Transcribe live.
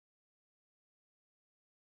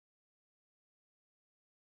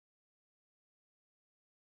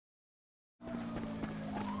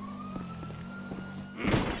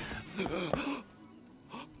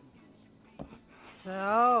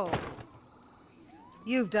So,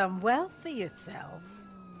 you've done well for yourself.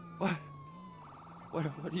 What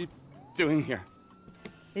are you doing here?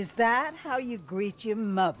 Is that how you greet your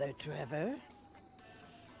mother, Trevor?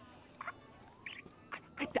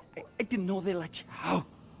 I didn't know they let you out.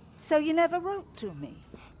 So you never wrote to me?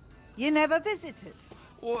 You never visited?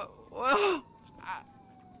 Well,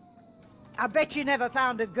 I bet you never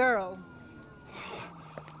found a girl.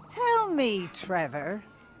 Tell me, Trevor,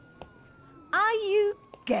 are you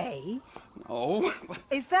gay? No.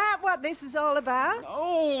 Is that what this is all about?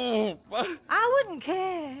 No. I wouldn't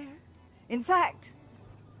care. In fact,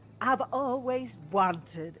 I've always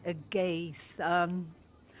wanted a gay son.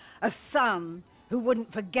 A son who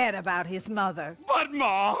wouldn't forget about his mother. But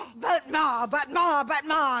Ma! But Ma,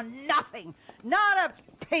 nothing. Not a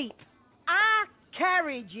peep. I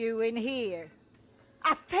carried you in here.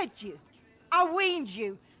 I fed you. I weaned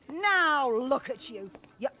you. Now look at you.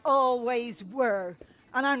 You always were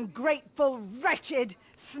an ungrateful, wretched,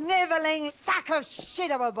 sniveling sack of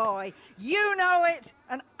shit of a boy. You know it,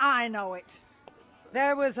 and I know it.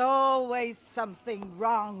 There was always something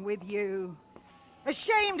wrong with you.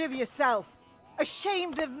 Ashamed of yourself.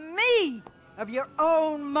 Ashamed of me. Of your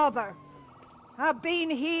own mother. I've been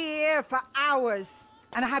here for hours.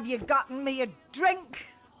 And have you gotten me a drink?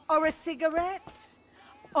 Or a cigarette?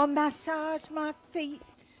 Or massage my feet?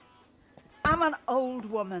 I'm an old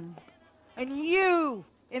woman. And you,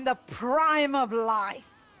 in the prime of life,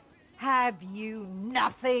 have you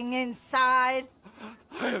nothing inside?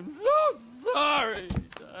 I am so sorry.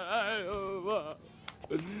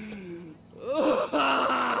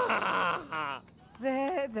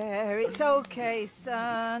 There, it's okay,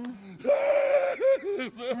 son.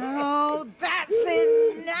 Oh, that's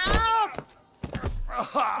enough!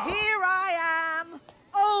 Here I am,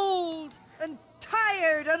 old and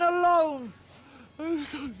tired and alone. I'm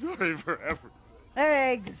so sorry for everything.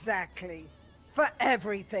 Exactly. For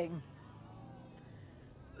everything.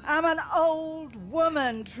 I'm an old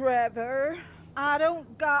woman, Trevor. I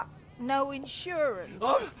don't got no insurance.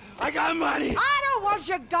 Oh, I got money! I don't want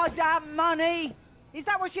your goddamn money! Is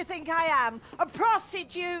that what you think I am? A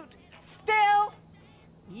prostitute? Still?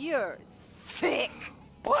 You're sick.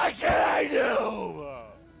 What can I do?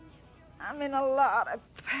 I'm in a lot of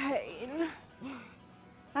pain.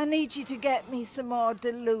 I need you to get me some more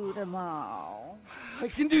Dilutamol. I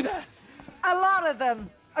can do that. A lot of them.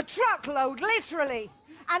 A truckload, literally.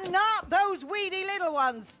 And not those weedy little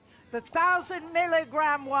ones. The 1,000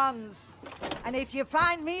 milligram ones. And if you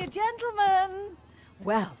find me a gentleman,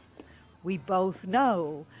 well, we both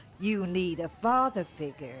know you need a father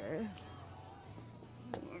figure.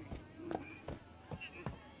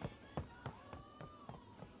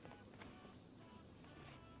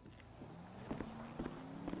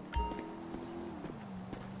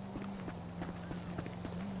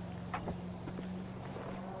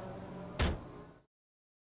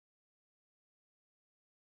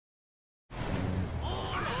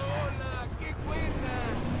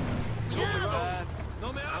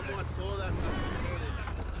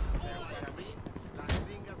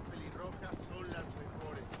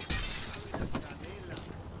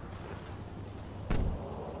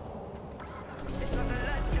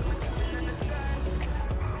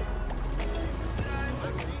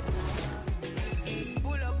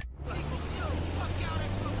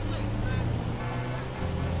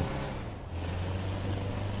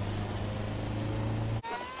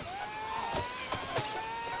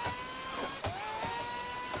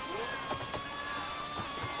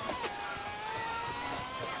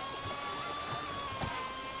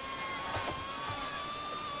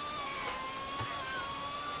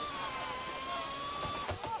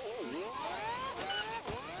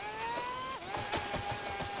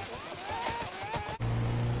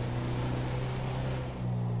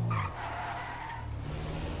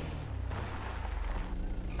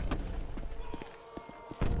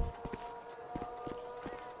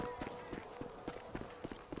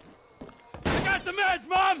 The meds,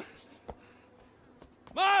 Mom!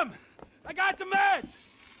 Mom! I got the meds!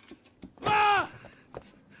 Mom!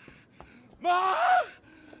 Mom!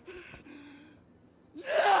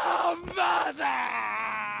 No, Mother!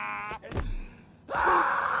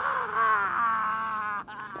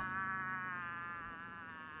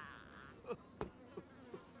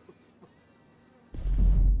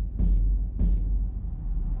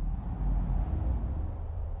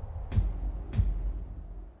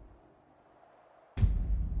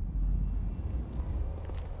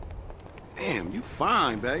 Damn, you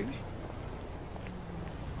fine, baby.